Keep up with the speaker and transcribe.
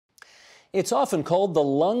It's often called the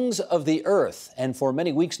lungs of the earth, and for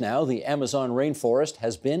many weeks now, the Amazon rainforest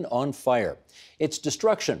has been on fire. Its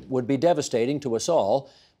destruction would be devastating to us all,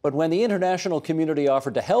 but when the international community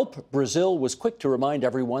offered to help, Brazil was quick to remind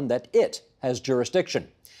everyone that it has jurisdiction.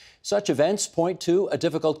 Such events point to a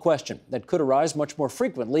difficult question that could arise much more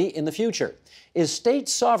frequently in the future. Is state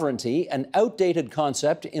sovereignty an outdated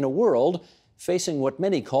concept in a world facing what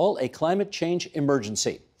many call a climate change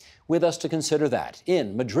emergency? With us to consider that,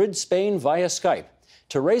 in Madrid, Spain, via Skype,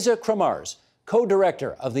 Teresa Cremars,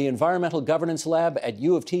 co-director of the Environmental Governance Lab at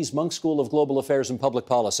U of T's Munk School of Global Affairs and Public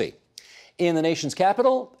Policy. In the nation's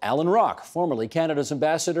capital, Alan Rock, formerly Canada's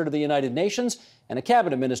ambassador to the United Nations and a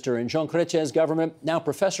cabinet minister in Jean Chrétien's government, now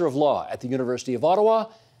professor of law at the University of Ottawa,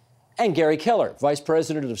 and Gary Keller, vice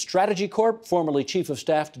president of Strategy Corp, formerly chief of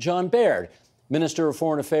staff to John Baird, minister of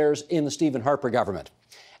foreign affairs in the Stephen Harper government.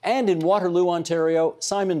 And in Waterloo, Ontario,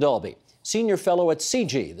 Simon Dalby, senior fellow at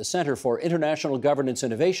CIGI, the Centre for International Governance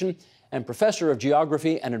Innovation, and professor of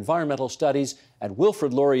geography and environmental studies at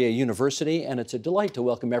Wilfrid Laurier University. And it's a delight to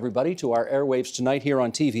welcome everybody to our airwaves tonight here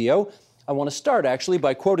on TVO. I want to start, actually,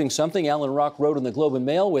 by quoting something Alan Rock wrote in the Globe and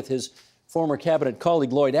Mail with his former cabinet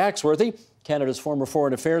colleague Lloyd Axworthy, Canada's former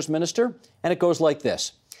foreign affairs minister. And it goes like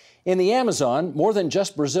this. In the Amazon, more than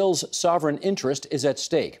just Brazil's sovereign interest is at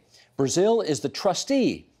stake. Brazil is the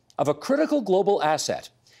trustee of a critical global asset.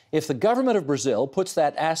 If the government of Brazil puts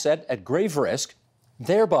that asset at grave risk,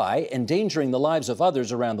 thereby endangering the lives of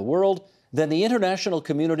others around the world, then the international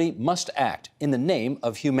community must act in the name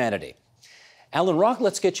of humanity. Alan Rock,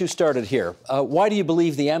 let's get you started here. Why do you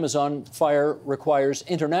believe the Amazon fire requires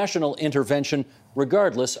international intervention,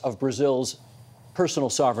 regardless of Brazil's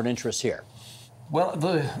personal sovereign interests here? Well,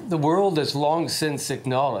 the world has long since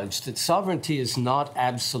acknowledged that sovereignty is not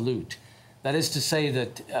absolute. That is to say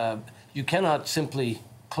that you cannot simply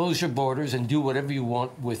close your borders and do whatever you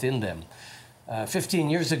want within them. 15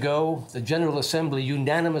 years ago, the General Assembly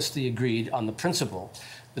unanimously agreed on the principle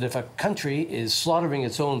that if a country is slaughtering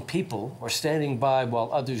its own people or standing by while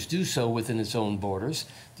others do so within its own borders,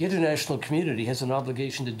 the international community has an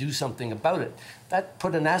obligation to do something about it. That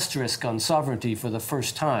put an asterisk on sovereignty for the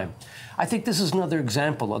first time. I think this is another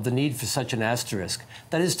example of the need for such an asterisk.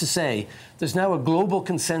 That is to say, there's now a global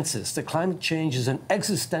consensus that climate change is an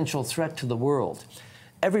existential threat to the world.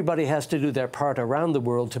 Everybody has to do their part around the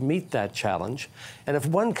world to meet that challenge. And if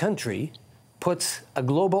one country puts a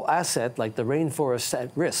global asset like the rainforest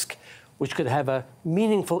at risk, which could have a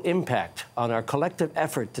meaningful impact on our collective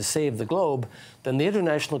effort to save the globe, then the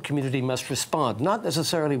international community must respond, not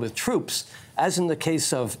necessarily with troops. As in the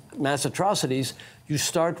case of mass atrocities, you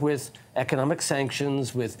start with economic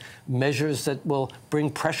sanctions, with measures that will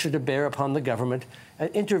bring pressure to bear upon the government.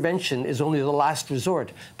 Intervention is only the last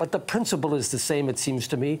resort. But the principle is the same, it seems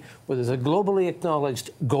to me, where there's a globally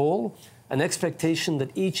acknowledged goal, an expectation that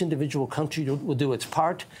each individual country will do its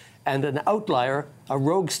part, and an outlier, a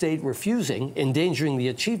rogue state refusing, endangering the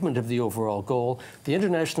achievement of the overall goal. The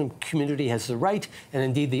international community has the right and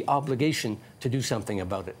indeed the obligation to do something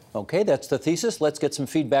about it. Okay, that's the thesis. Let's get some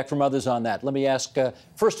feedback from others on that. Let me ask,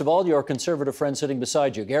 first of all, your conservative friend sitting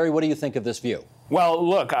beside you. Gary, what do you think of this view? Well,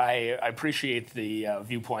 look, I appreciate the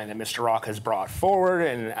viewpoint that Mr. Rock has brought forward,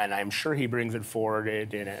 and I'm sure he brings it forward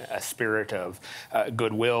in a spirit of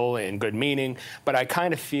goodwill and good meaning, but I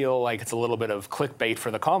kind of feel like it's a little bit of clickbait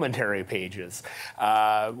for the commentary pages.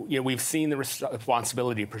 We've seen the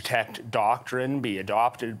responsibility to protect doctrine be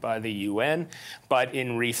adopted by the UN, but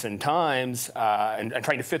in recent times, and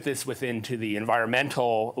trying to fit this into the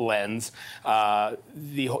environmental lens,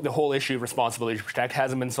 the whole issue of responsibility to protect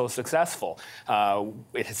hasn't been so successful.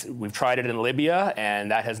 We've tried it in Libya, and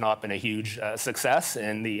that has not been a huge success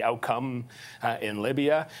in the outcome in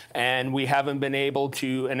Libya. And we haven't been able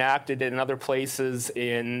to enact it in other places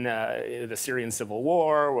in the Syrian civil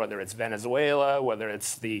war, whether it's Venezuela, whether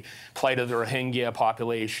it's the plight of the Rohingya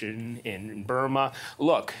population in Burma.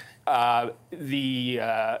 Look, the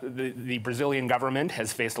Brazilian government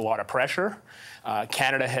has faced a lot of pressure.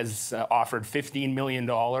 Canada has offered $15 million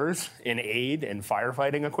in aid and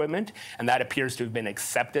firefighting equipment, and that appears to have been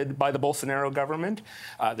accepted by the Bolsonaro government.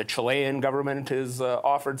 The Chilean government has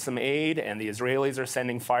offered some aid, and the Israelis are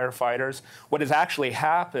sending firefighters. What has actually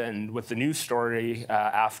happened with the news story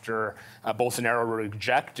after Bolsonaro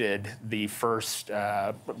rejected the first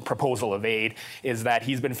proposal of aid is that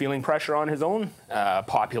he's been feeling pressure on his own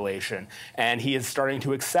population, and he is starting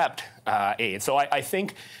to accept aid. So I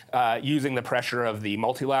think using the pressure of the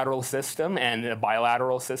multilateral system and the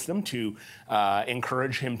bilateral system to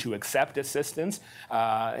encourage him to accept assistance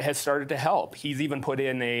has started to help. He's even put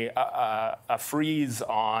in a freeze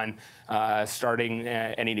on starting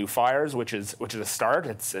any new fires, which is a start.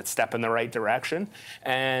 It's a step in the right direction.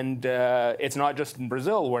 And it's not just in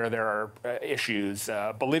Brazil where there are issues.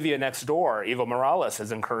 Bolivia next door, Evo Morales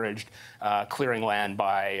has encouraged clearing land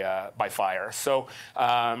by fire. So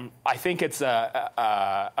I think it's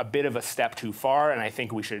a bit of a step too far, and I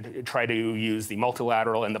think we should try to use the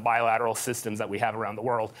multilateral and the bilateral systems that we have around the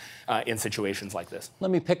world in situations like this.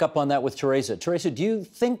 Let me pick up on that with Teresa. Teresa, do you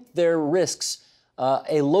think there risks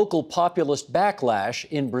a local populist backlash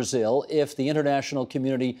in Brazil if the international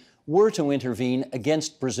community were to intervene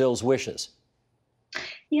against Brazil's wishes?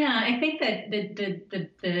 Yeah, I think that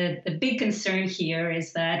the big concern here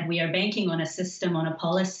is that we are banking on a system, on a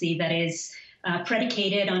policy that is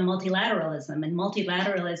predicated on multilateralism. And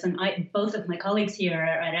multilateralism, both of my colleagues here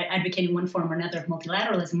are advocating one form or another of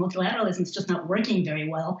multilateralism. Multilateralism is just not working very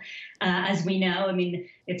well, as we know. I mean,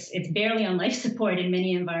 it's barely on life support in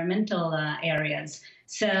many environmental areas.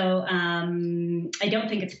 So I don't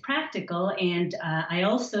think it's practical, and I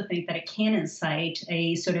also think that it can incite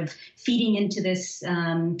a sort of feeding into this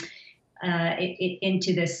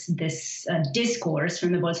discourse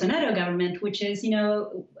from the Bolsonaro government, which is,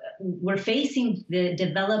 we're facing the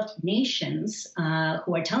developed nations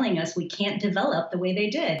who are telling us we can't develop the way they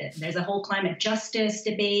did. There's a whole climate justice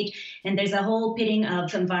debate, and there's a whole pitting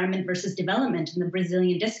of environment versus development in the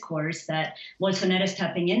Brazilian discourse that Bolsonaro is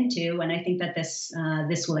tapping into, and I think that this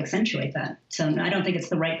will accentuate that. So I don't think it's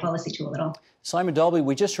the right policy tool at all. Simon Dalby,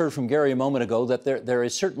 we just heard from Gary a moment ago that there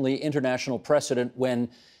is certainly international precedent when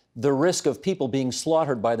the risk of people being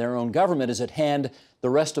slaughtered by their own government is at hand.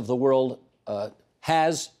 The rest of the world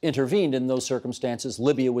has intervened in those circumstances.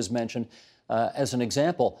 Libya was mentioned as an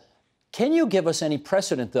example. Can you give us any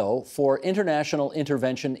precedent, though, for international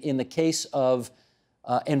intervention in the case of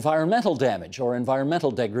environmental damage or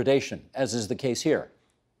environmental degradation, as is the case here?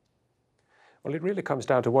 Well, it really comes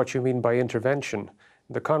down to what you mean by intervention.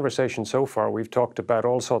 The conversation so far, we've talked about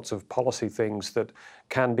all sorts of policy things that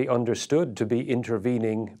can be understood to be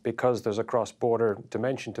intervening because there's a cross-border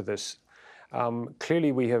dimension to this.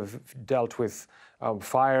 Clearly, we have dealt with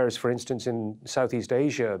fires, for instance, in Southeast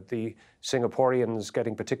Asia, the Singaporeans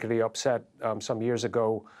getting particularly upset some years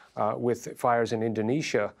ago with fires in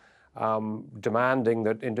Indonesia, demanding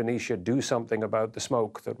that Indonesia do something about the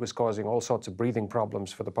smoke that was causing all sorts of breathing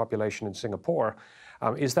problems for the population in Singapore.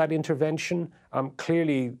 Is that intervention?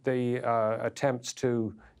 Clearly, the attempts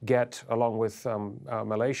to get, along with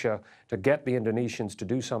Malaysia, to get the Indonesians to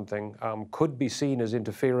do something could be seen as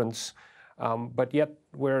interference. But yet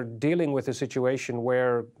we're dealing with a situation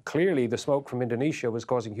where clearly the smoke from Indonesia was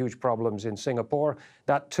causing huge problems in Singapore.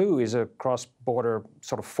 That too is a cross-border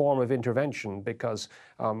sort of form of intervention because,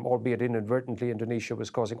 albeit inadvertently, Indonesia was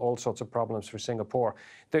causing all sorts of problems for Singapore.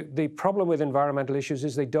 The problem with environmental issues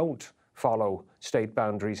is they don't follow state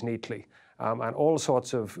boundaries neatly. And all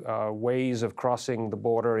sorts of ways of crossing the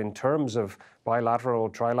border in terms of bilateral,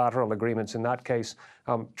 trilateral agreements in that case.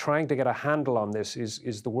 Trying to get a handle on this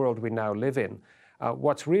is the world we now live in.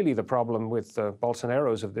 What's really the problem with the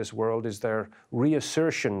Bolsonaros of this world is their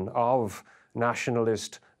reassertion of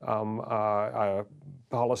nationalist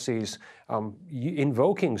policies,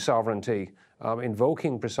 invoking sovereignty,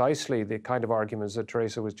 invoking precisely the kind of arguments that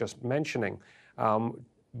Teresa was just mentioning.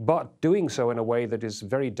 But doing so in a way that is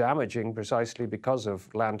very damaging precisely because of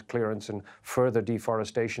land clearance and further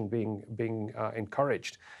deforestation being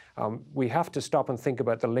encouraged. We have to stop and think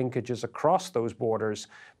about the linkages across those borders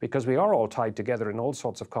because we are all tied together in all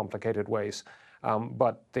sorts of complicated ways.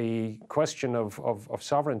 But the question of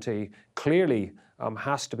sovereignty clearly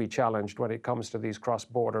has to be challenged when it comes to these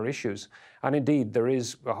cross-border issues. And indeed, there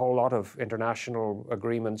is a whole lot of international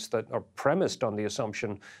agreements that are premised on the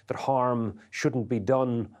assumption that harm shouldn't be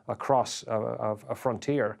done across a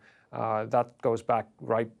frontier. That goes back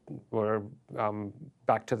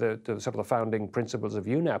back to the sort of the founding principles of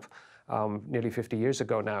UNEP nearly 50 years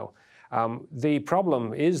ago now. The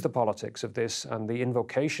problem is the politics of this and the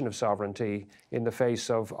invocation of sovereignty in the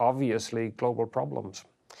face of obviously global problems.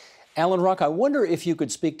 Alan Ruck, I wonder if you could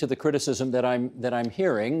speak to the criticism that I'm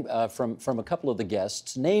hearing from a couple of the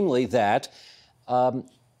guests, namely that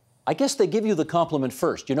I guess they give you the compliment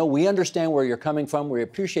first. You know, we understand where you're coming from. We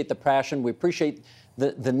appreciate the passion. We appreciate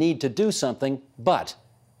the need to do something, but,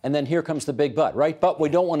 and then here comes the big but, right? But we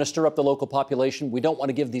don't want to stir up the local population. We don't want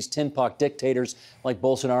to give these tin pot dictators like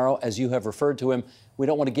Bolsonaro, as you have referred to him, we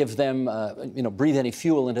don't want to give them, breathe any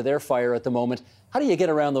fuel into their fire at the moment. How do you get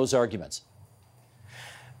around those arguments?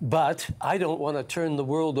 But I don't want to turn the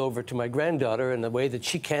world over to my granddaughter in a way that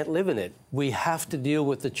she can't live in it. We have to deal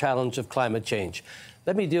with the challenge of climate change.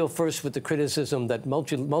 Let me deal first with the criticism that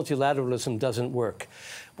multilateralism doesn't work.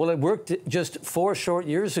 Well, it worked just 4 short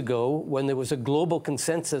years ago when there was a global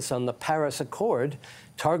consensus on the Paris Accord.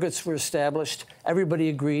 Targets were established. Everybody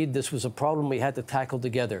agreed this was a problem we had to tackle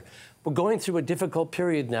together. We're going through a difficult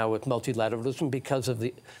period now with multilateralism because of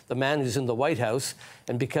the man who's in the White House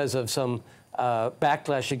and because of some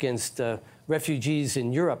backlash against refugees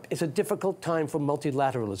in Europe. It's a difficult time for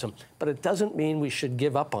multilateralism, but it doesn't mean we should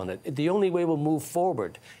give up on it. The only way we'll move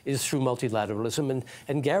forward is through multilateralism,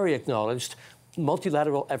 and Gary acknowledged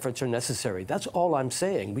multilateral efforts are necessary. That's all I'm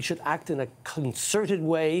saying. We should act in a concerted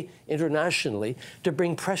way internationally to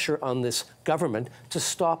bring pressure on this government to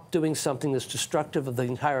stop doing something that's destructive of the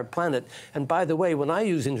entire planet. And by the way, when I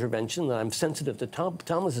use intervention, and I'm sensitive to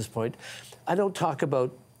Thomas's point, I don't talk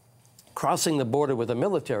about crossing the border with the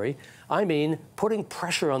military. I mean putting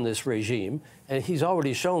pressure on this regime, and he's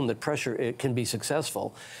already shown that pressure can be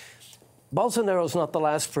successful. Bolsonaro's not the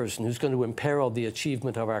last person who's going to imperil the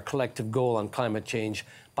achievement of our collective goal on climate change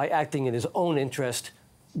by acting in his own interest,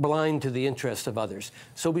 blind to the interest of others.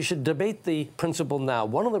 So we should debate the principle now.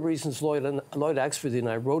 One of the reasons Lloyd Axworthy and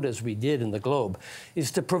I wrote as we did in the Globe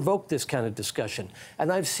is to provoke this kind of discussion. And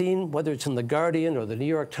I've seen, whether it's in The Guardian or the New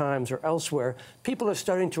York Times or elsewhere, people are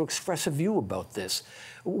starting to express a view about this.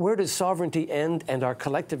 Where does sovereignty end and our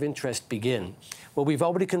collective interest begin? Well, we've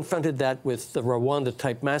already confronted that with the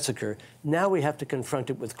Rwanda-type massacre. Now we have to confront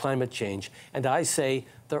it with climate change. And I say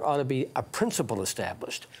there ought to be a principle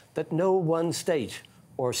established that no one state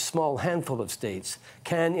or small handful of states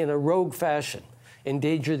can, in a rogue fashion,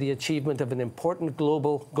 endanger the achievement of an important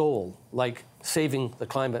global goal, like saving the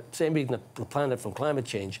planet from climate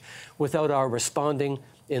change, without our responding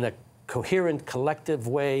in a coherent, collective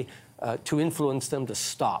way to influence them to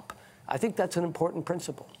stop. I think that's an important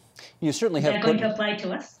principle. You certainly have. Is that going to apply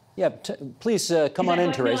to us? Yeah, please come on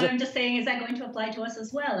in, Teresa. No, I'm just saying, is that going to apply to us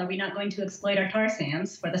as well? Are we not going to exploit our tar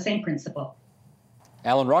sands for the same principle?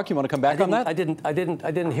 Alan Rock, you want to come back on that? I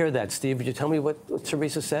didn't hear that, Steve. Would you tell me what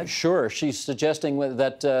Teresa said? Sure. She's suggesting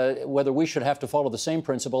that whether we should have to follow the same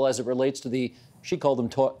principle as it relates to she called them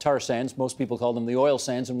tar sands. Most people call them the oil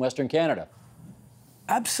sands in Western Canada.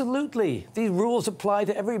 Absolutely. These rules apply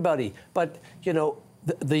to everybody. But, you know,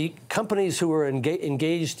 the companies who are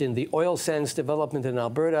engaged in the oil sands development in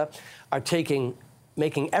Alberta are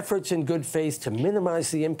making efforts in good faith to minimize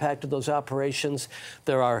the impact of those operations.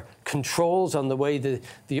 There are controls on the way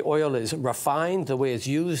the oil is refined, the way it's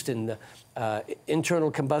used in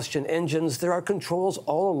internal combustion engines. There are controls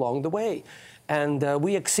all along the way. And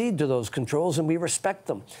we accede to those controls and we respect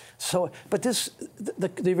them. So, but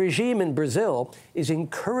the regime in Brazil is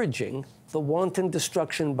encouraging the wanton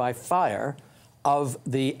destruction by fire of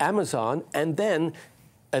the Amazon, and then,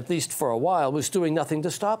 at least for a while, was doing nothing to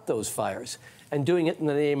stop those fires, and doing it in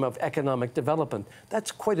the name of economic development.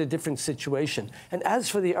 That's quite a different situation. And as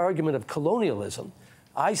for the argument of colonialism,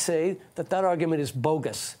 I say that argument is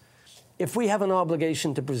bogus. If we have an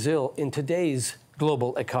obligation to Brazil in today's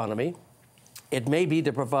global economy, it may be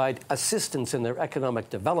to provide assistance in their economic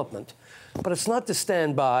development, but it's not to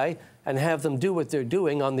stand by and have them do what they're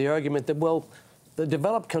doing on the argument that, well, the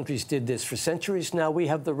developed countries did this for centuries, now we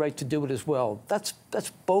have the right to do it as well. That's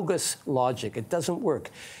bogus logic. It doesn't work.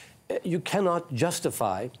 You cannot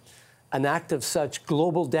justify an act of such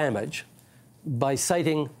global damage by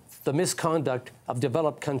citing the misconduct of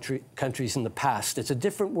developed countries in the past. It's a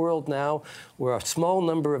different world now. We're a small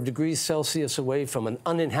number of degrees Celsius away from an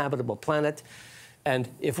uninhabitable planet. And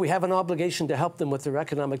if we have an obligation to help them with their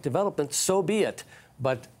economic development, so be it,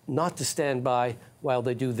 but not to stand by while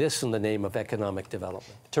they do this in the name of economic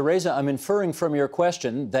development. Teresa, I'm inferring from your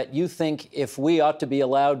question that you think if we ought to be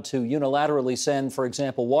allowed to unilaterally send, for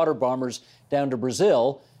example, water bombers down to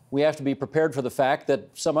Brazil, we have to be prepared for the fact that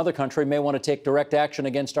some other country may want to take direct action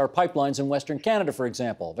against our pipelines in Western Canada, for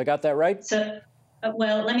example. Have I got that right? So,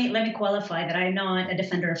 well, let me qualify that I'm not a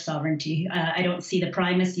defender of sovereignty. I don't see the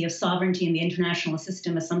primacy of sovereignty in the international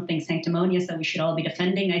system as something sanctimonious that we should all be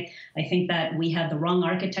defending. I think that we have the wrong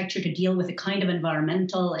architecture to deal with the kind of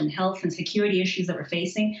environmental and health and security issues that we're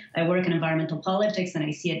facing. I work in environmental politics and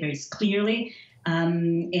I see it very clearly. So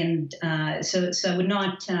I would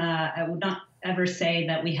not ever say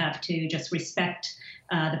that we have to just respect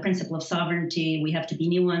the principle of sovereignty, we have to be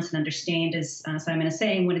nuanced and understand, as Simon is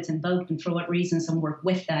saying, when it's invoked and for what reasons, and work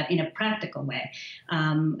with that in a practical way.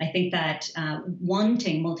 I think that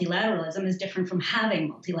wanting multilateralism is different from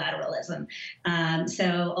having multilateralism.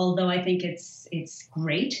 So although I think it's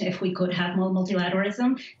great if we could have more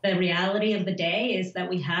multilateralism, the reality of the day is that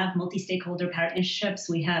we have multi-stakeholder partnerships,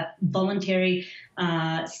 we have voluntary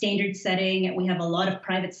standard setting, we have a lot of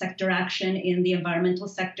private sector action in the environmental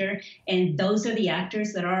sector, and those are the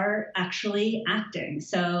actors that are actually acting.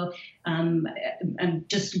 So I'm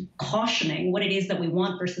just cautioning what it is that we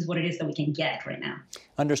want versus what it is that we can get right now.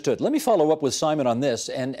 Understood. Let me follow up with Simon on this.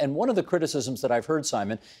 And one of the criticisms that I've heard,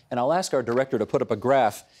 Simon, and I'll ask our director to put up a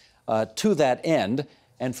graph to that end.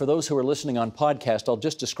 And for those who are listening on podcast, I'll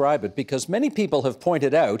just describe it, because many people have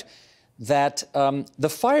pointed out that the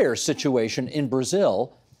fire situation in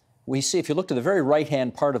Brazil, we see, if you look to the very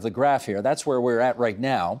right-hand part of the graph here, that's where we're at right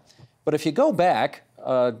now. But if you go back,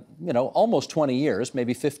 almost 20 years,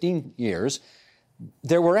 maybe 15 years,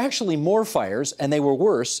 there were actually more fires, and they were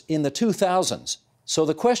worse in the 2000s. So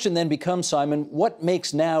the question then becomes, Simon, what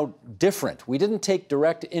makes now different? We didn't take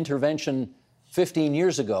direct intervention 15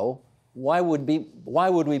 years ago. Why would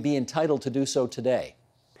we be entitled to do so today?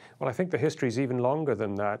 Well, I think the history is even longer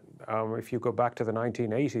than that. If you go back to the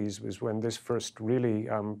 1980s, was when this first really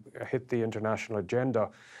hit the international agenda.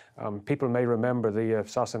 People may remember the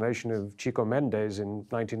assassination of Chico Mendes in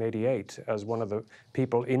 1988 as one of the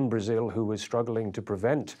people in Brazil who was struggling to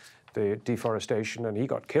prevent the deforestation, and he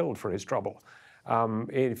got killed for his trouble.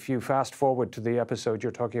 If you fast forward to the episode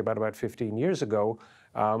you're talking about 15 years ago,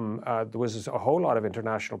 there was a whole lot of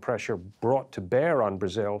international pressure brought to bear on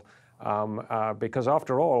Brazil because,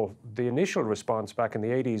 after all, the initial response back in the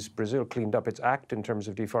 80s, Brazil cleaned up its act in terms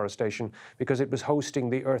of deforestation because it was hosting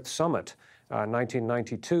the Earth Summit.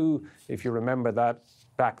 1992, if you remember that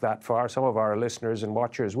back that far, some of our listeners and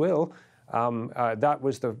watchers will, that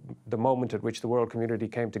was the moment at which the world community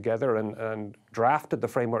came together and drafted the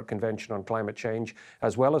Framework Convention on Climate Change,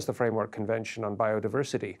 as well as the Framework Convention on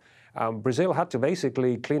Biodiversity. Brazil had to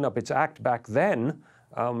basically clean up its act back then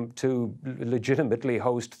to legitimately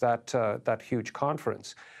host that huge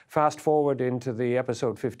conference. Fast forward into the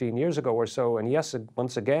episode 15 years ago or so, and yes,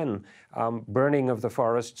 once again, burning of the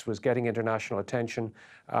forests was getting international attention,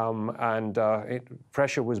 and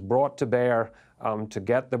pressure was brought to bear to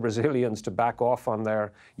get the Brazilians to back off on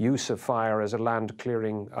their use of fire as a land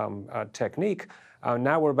clearing technique.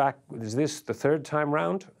 Now we're back. Is this the third time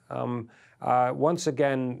round? Once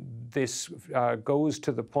again, this goes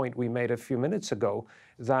to the point we made a few minutes ago,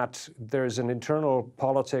 that there's an internal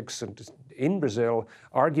politics in Brazil,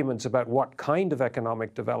 arguments about what kind of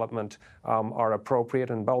economic development are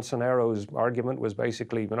appropriate, and Bolsonaro's argument was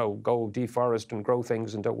basically, go deforest and grow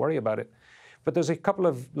things and don't worry about it. But there's a couple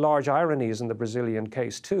of large ironies in the Brazilian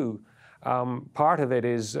case too. Part of it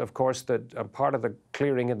is, of course, that part of the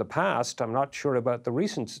clearing in the past, I'm not sure about the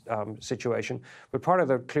recent situation, but part of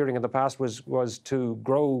the clearing in the past was to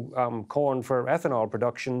grow corn for ethanol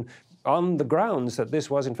production on the grounds that this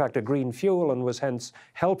was, in fact, a green fuel and was hence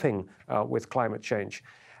helping with climate change.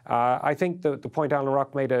 I think the point Alan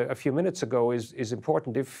Rock made a few minutes ago is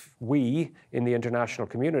important. If we in the international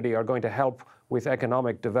community are going to help with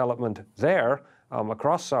economic development there,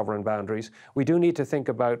 across sovereign boundaries, we do need to think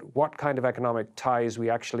about what kind of economic ties we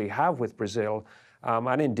actually have with Brazil.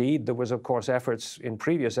 And indeed, there was, of course, efforts in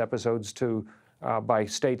previous episodes by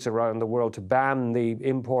states around the world to ban the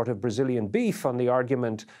import of Brazilian beef on the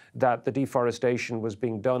argument that the deforestation was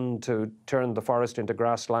being done to turn the forest into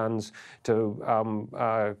grasslands, to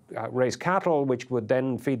raise cattle, which would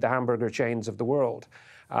then feed the hamburger chains of the world.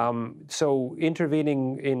 So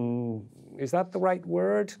intervening in, is that the right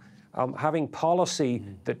word? Having policy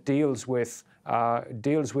that deals with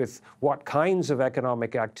what kinds of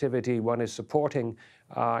economic activity one is supporting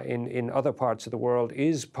in other parts of the world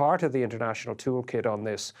is part of the international toolkit on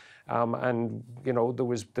this. And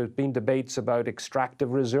there's been debates about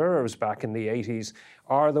extractive reserves back in the 80s.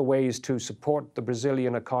 Are the ways to support the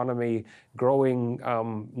Brazilian economy growing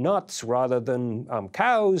nuts rather than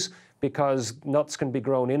cows? Because nuts can be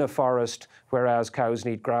grown in a forest, whereas cows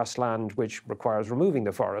need grassland, which requires removing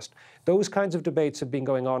the forest. Those kinds of debates have been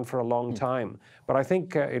going on for a long time. But I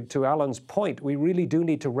think, to Alan's point, we really do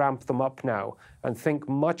need to ramp them up now. and think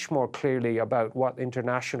much more clearly about what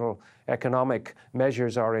international economic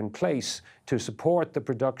measures are in place to support the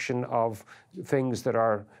production of things that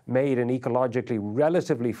are made in ecologically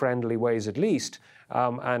relatively friendly ways at least,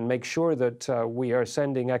 and make sure that we are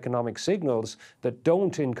sending economic signals that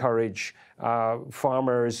don't encourage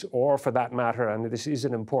farmers, or for that matter, and this is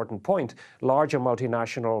an important point, larger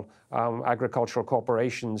multinational agricultural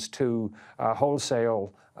corporations to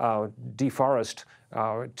wholesale deforest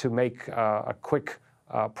to make quick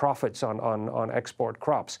profits on export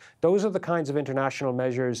crops. Those are the kinds of international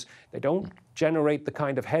measures. They don't generate the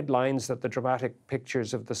kind of headlines that the dramatic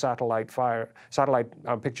pictures of the satellite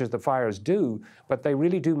pictures of the fires do, but they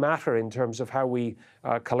really do matter in terms of how we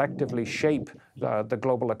collectively shape the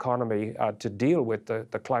global economy to deal with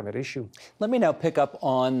the climate issue. Let me now pick up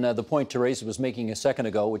on the point Teresa was making a second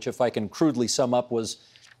ago, which, if I can crudely sum up, was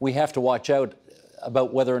we have to watch out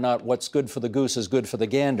about whether or not what's good for the goose is good for the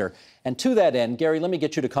gander. And to that end, Gary, let me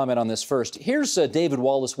get you to comment on this first. Here's David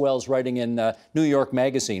Wallace Wells writing in New York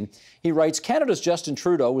Magazine. He writes, Canada's Justin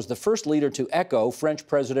Trudeau was the first leader to echo French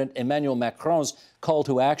President Emmanuel Macron's call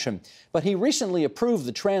to action. But he recently approved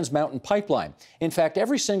the Trans Mountain Pipeline. In fact,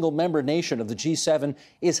 every single member nation of the G7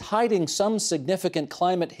 is hiding some significant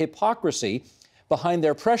climate hypocrisy behind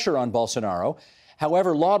their pressure on Bolsonaro,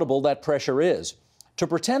 however laudable that pressure is. To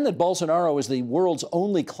pretend that Bolsonaro is the world's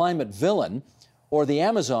only climate villain, or the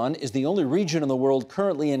Amazon is the only region in the world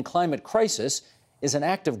currently in climate crisis, is an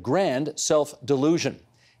act of grand self-delusion.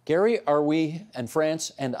 Gary, are we, and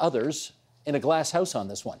France and others, in a glass house on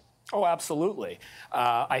this one? Oh, absolutely.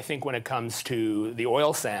 I think when it comes to the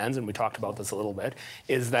oil sands, and we talked about this a little bit,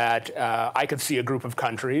 is that I could see a group of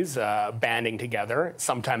countries banding together,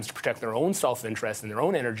 sometimes to protect their own self-interest and their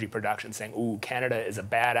own energy production, saying, ooh, Canada is a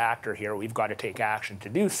bad actor here, we've got to take action to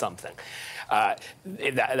do something.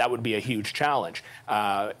 That would be a huge challenge.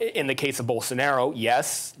 In the case of Bolsonaro,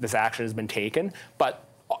 yes, this action has been taken, but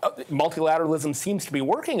multilateralism seems to be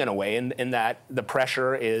working in a way in that the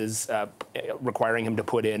pressure is requiring him to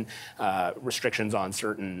put in restrictions on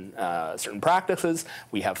certain practices.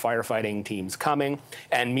 We have firefighting teams coming.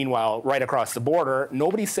 And meanwhile, right across the border,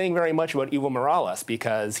 nobody's saying very much about Evo Morales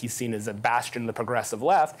because he's seen as a bastion of the progressive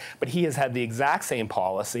left, but he has had the exact same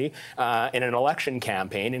policy in an election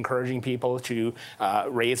campaign, encouraging people to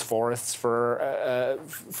raise forests for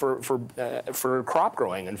crop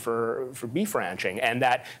growing and for beef ranching, and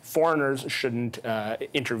that foreigners shouldn't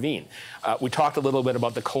intervene. We talked a little bit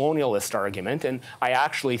about the colonialist argument, and I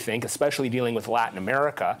actually think, especially dealing with Latin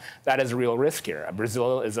America, that is a real risk here.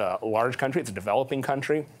 Brazil is a large country, it's a developing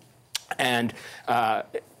country, and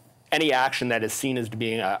any action that is seen as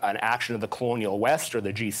being an action of the colonial West or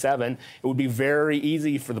the G7, it would be very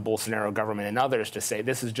easy for the Bolsonaro government and others to say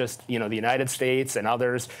this is just, the United States and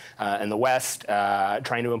others in the West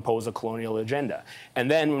trying to impose a colonial agenda. And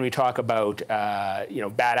then when we talk about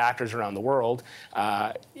bad actors around the world,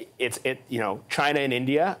 China and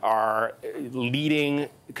India are leading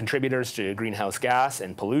contributors to greenhouse gas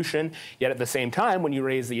and pollution. Yet at the same time, when you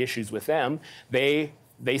raise the issues with them,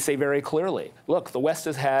 they say very clearly, look, the West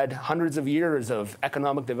has had hundreds of years of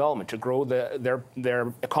economic development to grow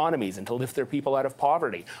their economies and to lift their people out of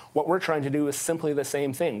poverty. What we're trying to do is simply the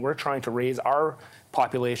same thing. We're trying to raise our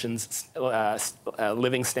population's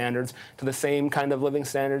living standards to the same kind of living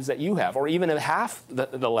standards that you have, or even at half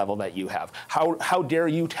the level that you have. How dare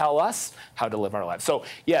you tell us how to live our lives? So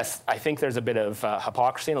yes, I think there's a bit of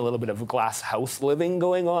hypocrisy and a little bit of glass house living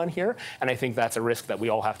going on here, and I think that's a risk that we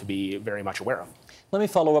all have to be very much aware of. Let me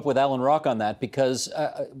follow up with Alan Rock on that, because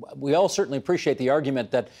we all certainly appreciate the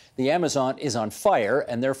argument that the Amazon is on fire,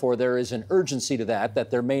 and therefore there is an urgency to that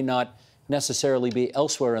there may not necessarily be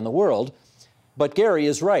elsewhere in the world. But Gary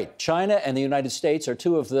is right. China and the United States are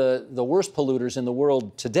two of the worst polluters in the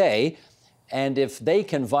world today. And if they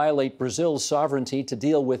can violate Brazil's sovereignty to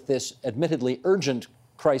deal with this admittedly urgent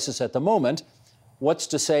crisis at the moment, what's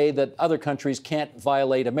to say that other countries can't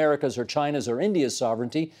violate America's or China's or India's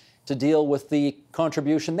sovereignty to deal with the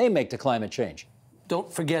contribution they make to climate change?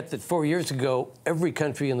 Don't forget that 4 years ago, every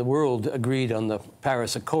country in the world agreed on the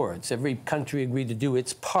Paris Accords. Every country agreed to do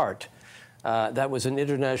its part. That was an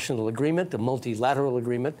international agreement, a multilateral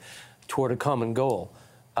agreement toward a common goal.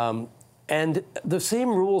 And the same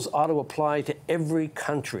rules ought to apply to every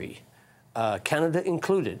country, Canada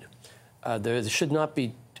included. There should not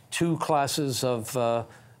be two classes of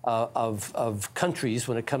countries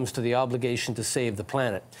when it comes to the obligation to save the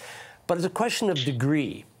planet. But it's a question of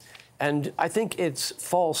degree. And I think it's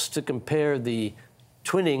false to compare the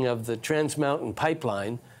twinning of the Trans Mountain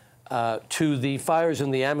Pipeline to the fires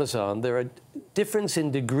in the Amazon. There are difference in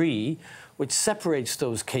degree which separates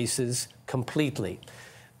those cases completely.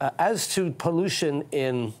 As to pollution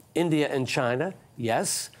in India and China,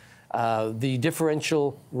 yes. The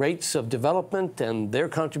differential rates of development and their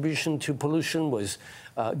contribution to pollution was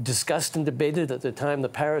discussed and debated at the time the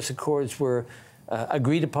Paris Accords were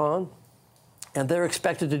agreed upon, and they're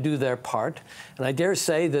expected to do their part. And I dare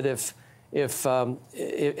say that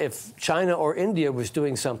if China or India was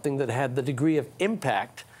doing something that had the degree of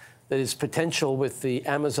impact that is potential with the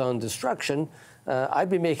Amazon destruction, I'd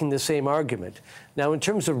be making the same argument. Now, in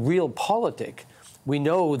terms of realpolitik, we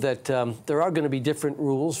know that there are going to be different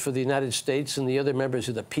rules for the United States and the other members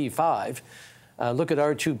of the P5. Look at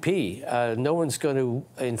R2P. No one's going to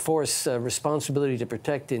enforce responsibility to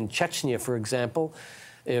protect in Chechnya, for example,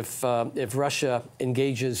 if Russia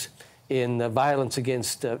engages in violence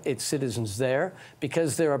against its citizens there,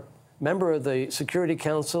 because they're a member of the Security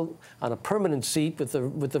Council on a permanent seat with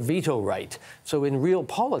the veto right. So in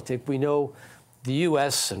realpolitik, we know the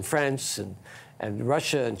U.S. and France and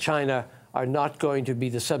Russia and China are not going to be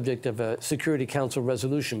the subject of a Security Council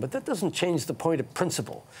resolution. But that doesn't change the point of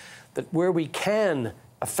principle, that where we can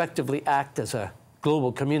effectively act as a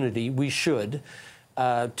global community, we should,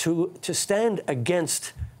 to stand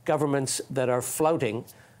against governments that are flouting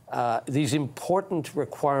these important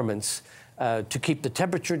requirements to keep the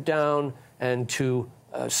temperature down and to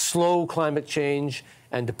slow climate change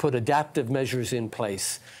and to put adaptive measures in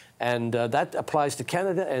place. And that applies to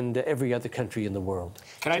Canada and every other country in the world.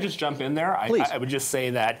 Can I just jump in there? Please. I would just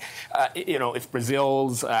say that, if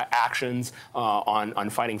Brazil's actions on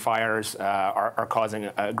fighting fires are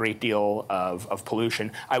causing a great deal of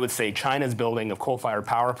pollution, I would say China's building of coal-fired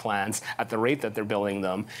power plants at the rate that they're building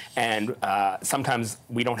them, and sometimes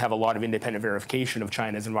we don't have a lot of independent verification of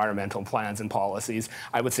China's environmental plans and policies.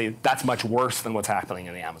 I would say that's much worse than what's happening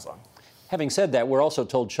in the Amazon. Having said that, we're also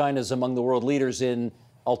told China's among the world leaders in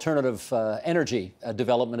alternative energy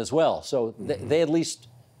development as well. So they at least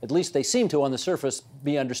they seem to, on the surface,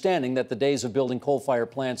 be understanding that the days of building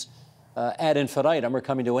coal-fired plants ad infinitum are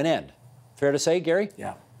coming to an end. Fair to say, Gary?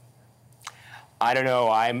 Yeah. I don't know.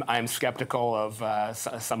 I'm skeptical of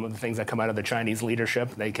some of the things that come out of the Chinese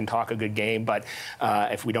leadership. They can talk a good game, but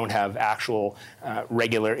if we don't have actual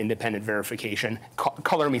regular independent verification,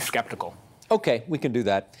 color me skeptical. Okay, we can do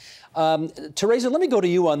that. Teresa, let me go to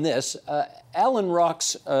you on this. Alan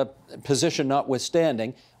Rock's position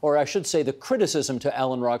notwithstanding, or I should say the criticism to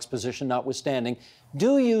Alan Rock's position notwithstanding,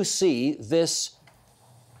 do you see this,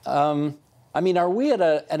 are we at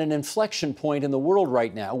an inflection point in the world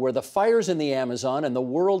right now where the fires in the Amazon and the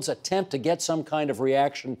world's attempt to get some kind of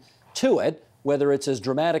reaction to it, whether it's as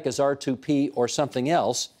dramatic as R2P or something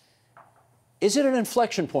else, is it an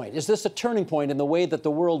inflection point? Is this a turning point in the way that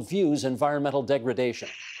the world views environmental degradation?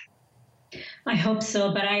 I hope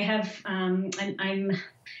so, but I'm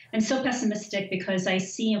so pessimistic because I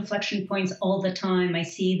see inflection points all the time. I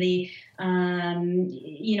see the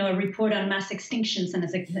a report on mass extinctions and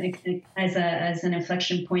as an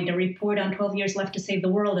inflection point, a report on 12 years left to save the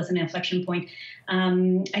world as an inflection point.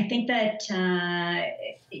 I think that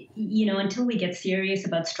until we get serious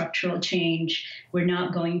about structural change, we're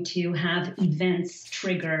not going to have events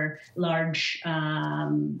trigger large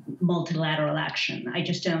multilateral action. I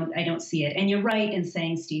don't see it. And you're right in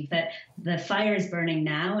saying, Steve, that the fire is burning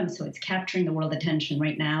now, and so it's capturing the world attention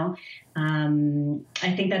right now.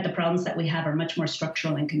 I think that the problems that we have are much more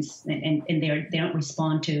structural and they don't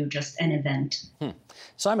respond to just an event.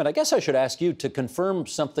 Simon, I guess I should ask you to confirm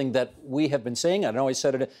something that we have been saying. I know I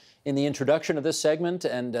said it in the introduction of this segment,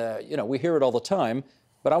 and we hear it all the time,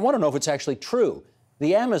 but I want to know if it's actually true.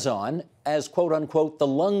 The Amazon as, quote unquote, the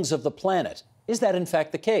lungs of the planet. Is that in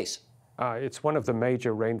fact the case? It's one of the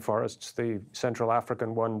major rainforests, the Central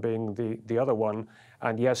African one being the other one.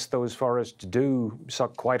 And yes, those forests do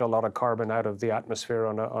suck quite a lot of carbon out of the atmosphere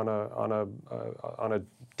on a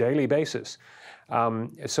daily basis.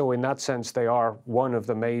 So in that sense, they are one of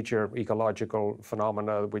the major ecological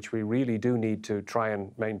phenomena which we really do need to try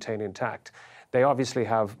and maintain intact. They obviously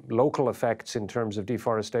have local effects in terms of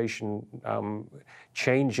deforestation,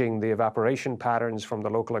 changing the evaporation patterns from the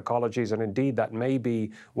local ecologies, and indeed that may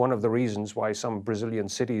be one of the reasons why some Brazilian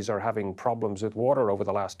cities are having problems with water over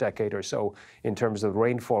the last decade or so in terms of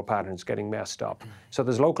rainfall patterns getting messed up. So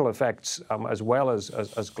there's local effects as well as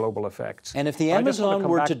global effects. And if the Amazon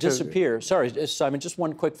were to disappear, sorry, Simon, just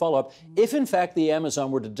one quick follow-up. If in fact the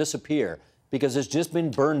Amazon were to disappear because it's just been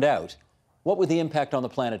burned out, what would the impact on the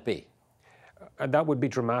planet be? that would be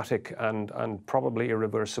dramatic and probably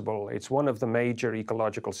irreversible. It's one of the major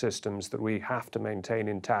ecological systems that we have to maintain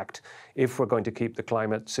intact if we're going to keep the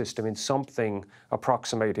climate system in something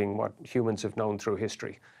approximating what humans have known through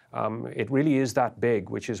history. It really is that big,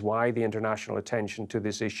 which is why the international attention to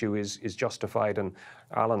this issue is justified, and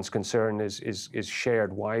Alan's concern is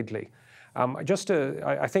shared widely. I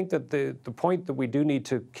think that the point that we do need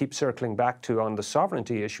to keep circling back to on the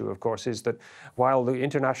sovereignty issue, of course, is that while the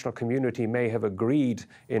international community may have agreed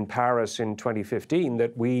in Paris in 2015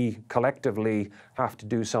 that we collectively have to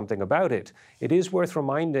do something about it, it is worth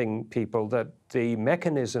reminding people that the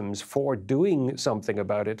mechanisms for doing something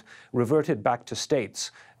about it reverted back to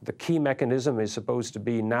states. The key mechanism is supposed to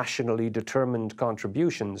be nationally determined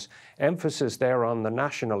contributions, emphasis there on the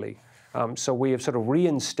nationally. So we have sort of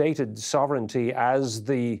reinstated sovereignty as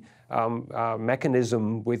the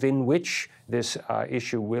mechanism within which this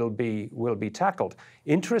issue will be tackled.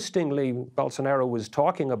 Interestingly, Bolsonaro was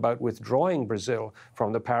talking about withdrawing Brazil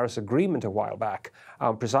from the Paris Agreement a while back,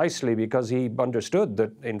 precisely because he understood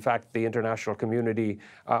that, in fact, the international community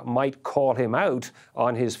might call him out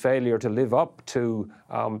on his failure to live up to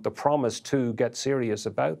the promise to get serious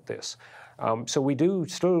about this. So we do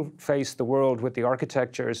still face the world with the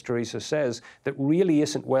architecture, as Teresa says, that really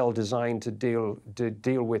isn't well designed to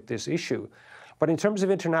deal with this issue. But in terms of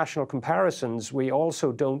international comparisons, we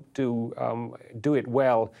also don't do it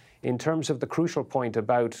well in terms of the crucial point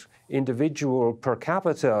about individual per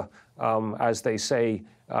capita, as they say,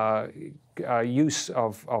 use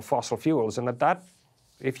of fossil fuels. And that,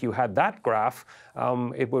 if you had that graph,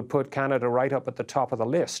 it would put Canada right up at the top of the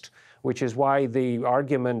list, which is why the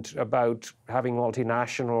argument about having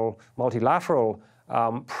multinational, multilateral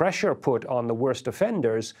pressure put on the worst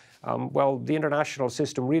offenders, well, the international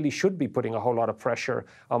system really should be putting a whole lot of pressure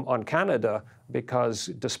on Canada, because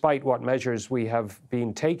despite what measures we have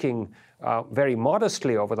been taking very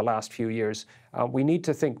modestly over the last few years, we need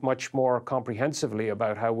to think much more comprehensively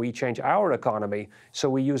about how we change our economy so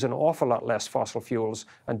we use an awful lot less fossil fuels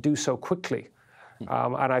and do so quickly.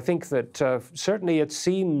 And I think that certainly it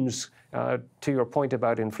seems, to your point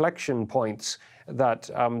about inflection points, that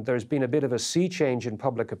there's been a bit of a sea change in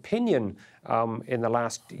public opinion in the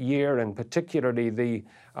last year, and particularly the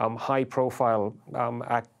high-profile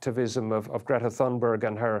activism of Greta Thunberg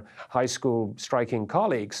and her high school striking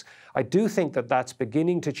colleagues. I do think that that's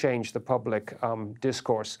beginning to change the public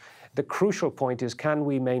discourse. The crucial point is, can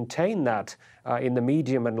we maintain that in the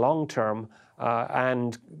medium and long term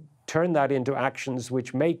and turn that into actions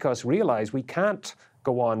which make us realize we can't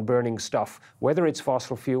go on burning stuff, whether it's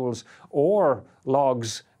fossil fuels or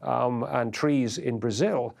logs and trees in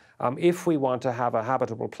Brazil, if we want to have a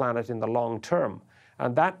habitable planet in the long term.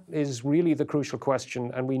 And that is really the crucial question,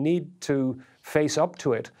 and we need to face up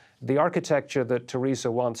to it. The architecture that Teresa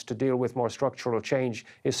wants to deal with more structural change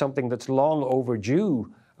is something that's long overdue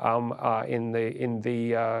in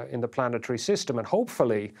the planetary system, and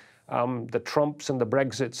hopefully the Trumps and the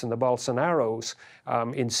Brexits and the Bolsonaros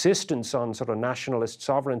insistence on sort of nationalist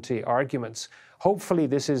sovereignty arguments. Hopefully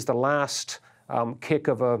this is the last kick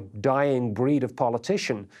of a dying breed of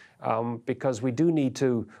politician, because we do need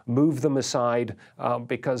to move them aside,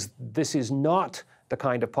 because this is not the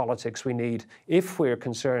kind of politics we need if we're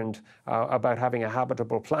concerned about having a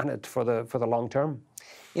habitable planet for the long term.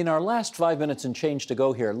 In our last 5 minutes and change to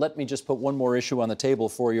go here, let me just put one more issue on the table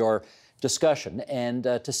for your discussion. And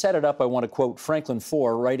to set it up, I want to quote Franklin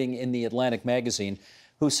Foer, writing in the Atlantic magazine,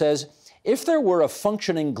 who says, "If there were a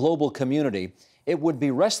functioning global community, it would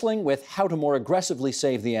be wrestling with how to more aggressively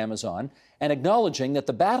save the Amazon and acknowledging that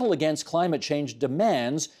the battle against climate change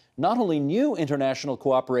demands not only new international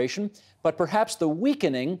cooperation, but perhaps the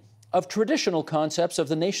weakening of traditional concepts of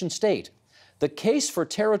the nation state. The case for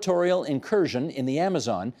territorial incursion in the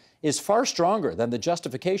Amazon is far stronger than the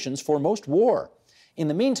justifications for most war. In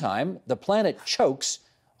the meantime, the planet chokes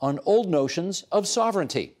on old notions of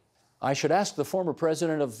sovereignty." I should ask the former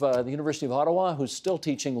president of the University of Ottawa, who's still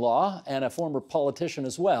teaching law, and a former politician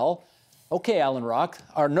as well. Okay, Alan Rock,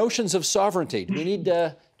 our notions of sovereignty, do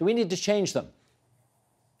we need to change them?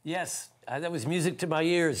 Yes, that was music to my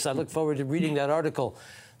ears. I look forward to reading that article.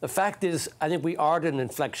 The fact is, I think we are at an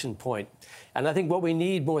inflection point. And I think what we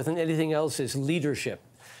need more than anything else is leadership.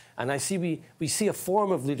 And I see we see a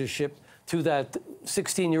form of leadership through that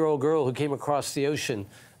 16-year-old girl who came across the ocean,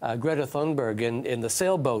 Greta Thunberg, in the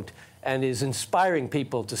sailboat, and is inspiring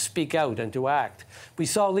people to speak out and to act. We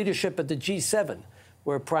saw leadership at the G7,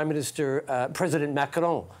 where President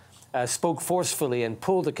Macron spoke forcefully and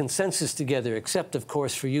pulled a consensus together, except, of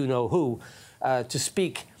course, for you-know-who, to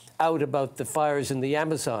speak out about the fires in the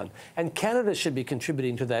Amazon. And Canada should be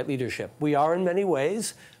contributing to that leadership. We are in many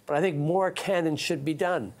ways, but I think more can and should be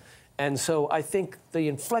done. And so I think the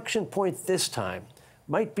inflection point this time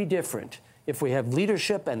might be different if we have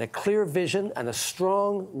leadership and a clear vision and a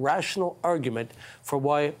strong, rational argument for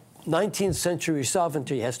why 19th century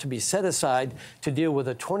sovereignty has to be set aside to deal with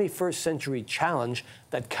a 21st century challenge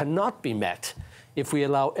that cannot be met if we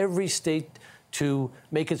allow every state to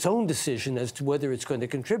make its own decision as to whether it's going to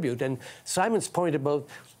contribute. And Simon's point about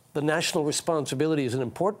the national responsibility is an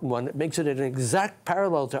important one. It makes it an exact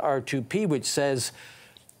parallel to R2P, which says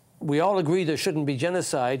we all agree there shouldn't be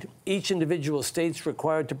genocide. Each individual state's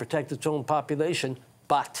required to protect its own population,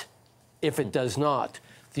 but if it does not,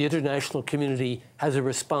 the international community has a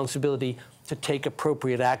responsibility to take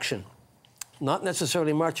appropriate action. Not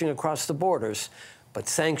necessarily marching across the borders, but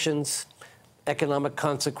sanctions, economic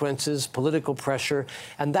consequences, political pressure.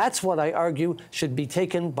 And that's what I argue should be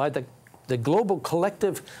taken by the global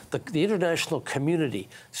collective, the international community,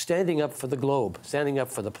 standing up for the globe, standing up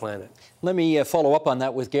for the planet. Let me follow up on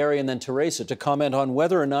that with Gary and then Teresa to comment on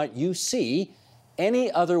whether or not you see any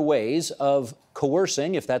other ways of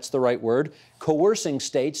coercing, if that's the right word, coercing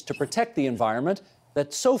states to protect the environment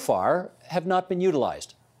that so far have not been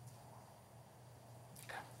utilized.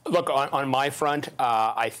 Look, on my front,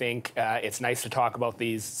 I think it's nice to talk about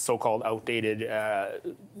these so-called outdated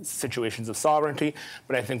situations of sovereignty,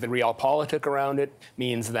 but I think the realpolitik around it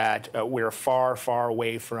means that we're far, far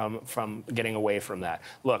away from getting away from that.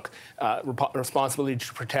 Look, responsibility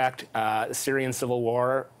to protect the Syrian civil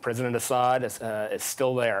war, President Assad is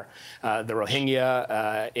still there. The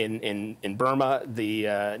Rohingya in Burma,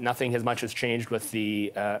 nothing as much has changed with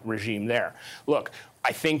the regime there. Look,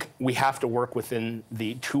 I think we have to work within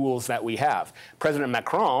the tools that we have. President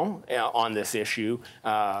Macron, on this issue,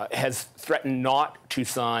 has threatened not to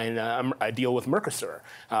sign a deal with Mercosur,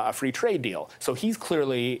 a free trade deal. So he's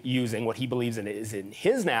clearly using what he believes is in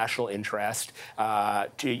his national interest, to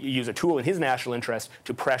use a tool in his national interest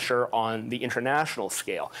to pressure on the international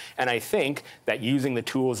scale. And I think that using the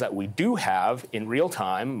tools that we do have in real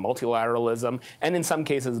time, multilateralism, and in some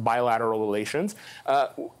cases bilateral relations,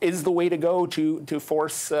 is the way to go to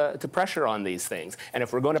force to pressure on these things. And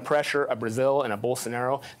if we're going to pressure a Brazil and a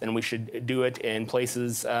Bolsonaro, then we should do it in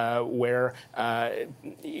places where,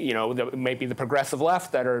 there might be the progressive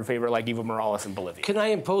left that are in favor, like Evo Morales in Bolivia. Can I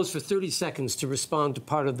impose for 30 seconds to respond to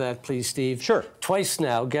part of that, please, Steve? Sure. Twice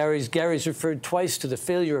now, Gary's referred twice to the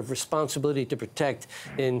failure of responsibility to protect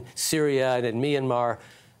in Syria and in Myanmar.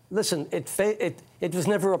 Listen, it was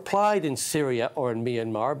never applied in Syria or in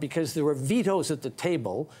Myanmar because there were vetoes at the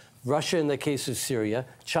table, Russia in the case of Syria,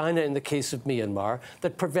 China in the case of Myanmar,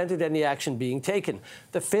 that prevented any action being taken.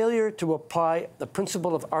 The failure to apply the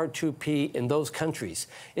principle of R2P in those countries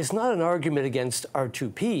is not an argument against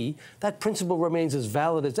R2P. That principle remains as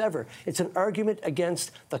valid as ever. It's an argument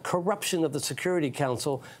against the corruption of the Security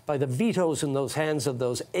Council by the vetoes in those hands of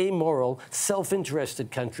those amoral,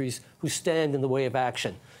 self-interested countries who stand in the way of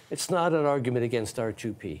action. It's not an argument against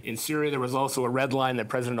R2P. In Syria, there was also a red line that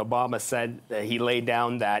President Obama said that he laid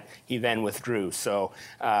down that he then withdrew. So,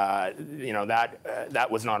 that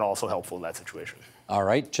was not also helpful in that situation. All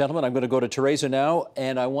right, gentlemen, I'm going to go to Teresa now,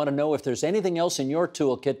 and I want to know if there's anything else in your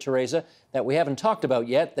toolkit, Teresa, that we haven't talked about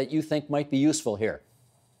yet that you think might be useful here.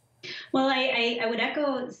 Well, I would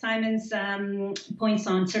echo Simon's points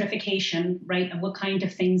on certification, right? What kind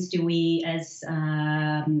of things do we as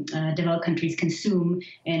developed countries consume,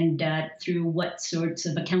 and through what sorts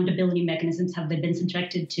of accountability mechanisms have they been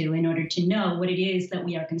subjected to in order to know what it is that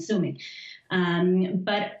we are consuming?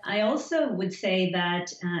 But I also would say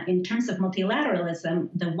that in terms of multilateralism,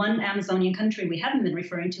 the one Amazonian country we haven't been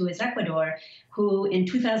referring to is Ecuador, who in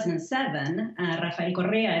 2007, Rafael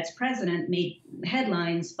Correa, its president, made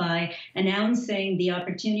headlines by announcing the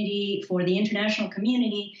opportunity for the international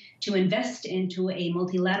community to invest into a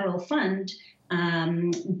multilateral fund.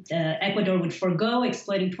 Ecuador would forego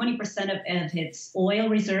exploiting 20% of its oil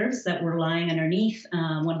reserves that were lying underneath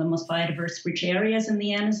one of the most biodiverse rich areas in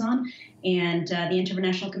the Amazon, and the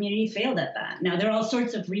international community failed at that. Now, there are all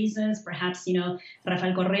sorts of reasons. Perhaps,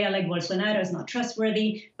 Rafael Correa, like Bolsonaro, is not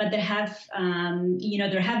trustworthy, but there have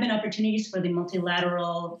been opportunities for the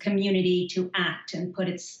multilateral community to act and put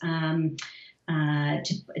its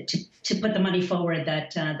to put the money forward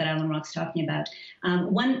that Alan Rock's talking about.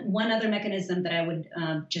 One other mechanism that I would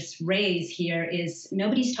just raise here is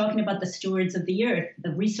nobody's talking about the stewards of the earth,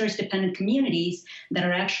 the resource-dependent communities that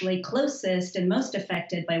are actually closest and most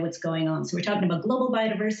affected by what's going on. So we're talking about global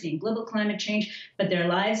biodiversity and global climate change, but there are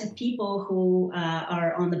lives of people who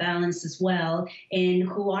are on the balance as well, and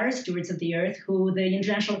who are stewards of the earth, who the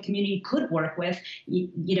international community could work with.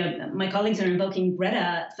 My colleagues are invoking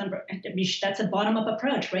Greta Thunberg. That's a bottom-up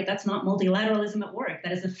approach, right? That's not multilateralism at work.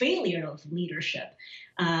 That is a failure of leadership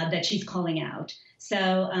that she's calling out.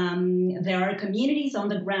 So there are communities on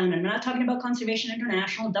the ground. I'm not talking about Conservation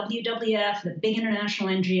International, WWF, the big international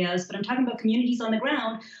NGOs, but I'm talking about communities on the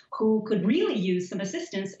ground who could really use some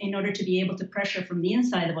assistance in order to be able to pressure from the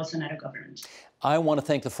inside the Bolsonaro government. I want to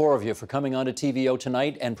thank the four of you for coming on to TVO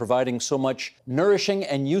tonight and providing so much nourishing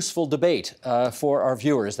and useful debate for our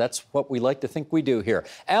viewers. That's what we like to think we do here.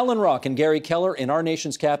 Alan Rock and Gary Keller in our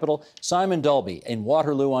nation's capital, Simon Dalby in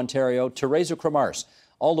Waterloo, Ontario, Teresa Cremars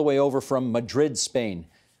all the way over from Madrid, Spain.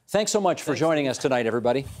 Thanks so much for joining us tonight,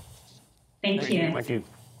 everybody. Thank you. Thank you.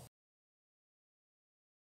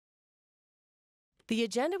 The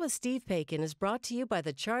Agenda with Steve Paikin is brought to you by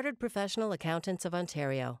the Chartered Professional Accountants of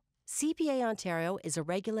Ontario. CPA Ontario is a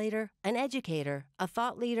regulator, an educator, a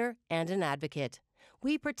thought leader, and an advocate.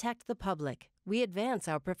 We protect the public. We advance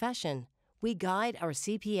our profession. We guide our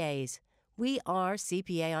CPAs. We are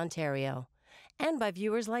CPA Ontario. And by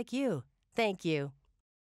viewers like you. Thank you.